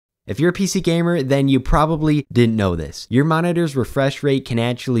If you're a PC gamer, then you probably didn't know this. Your monitor's refresh rate can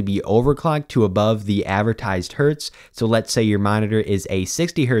actually be overclocked to above the advertised hertz. So let's say your monitor is a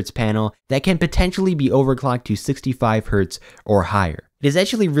 60 hertz panel, that can potentially be overclocked to 65 hertz or higher. It is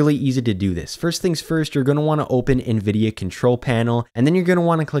actually really easy to do this. First things first, you're going to want to open Nvidia Control Panel, and then you're going to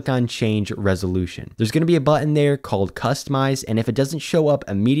want to click on Change Resolution. There's going to be a button there called Customize, and if it doesn't show up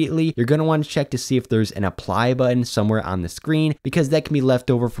immediately, you're going to want to check to see if there's an Apply button somewhere on the screen, because that can be left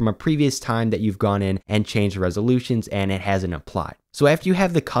over from a previous time that you've gone in and changed resolutions and it hasn't applied. So after you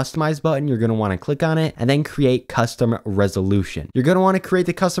have the Customize button, you're going to want to click on it and then create Custom Resolution. You're going to want to create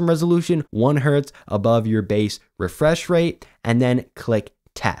the custom resolution 1 hertz above your base refresh rate, and then click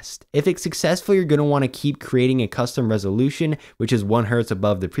Test. If it's successful, you're going to want to keep creating a custom resolution, which is 1 hertz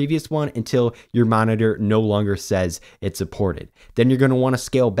above the previous one, until your monitor no longer says it's supported. Then you're going to want to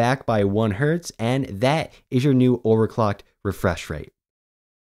scale back by 1 hertz, and that is your new overclocked refresh rate.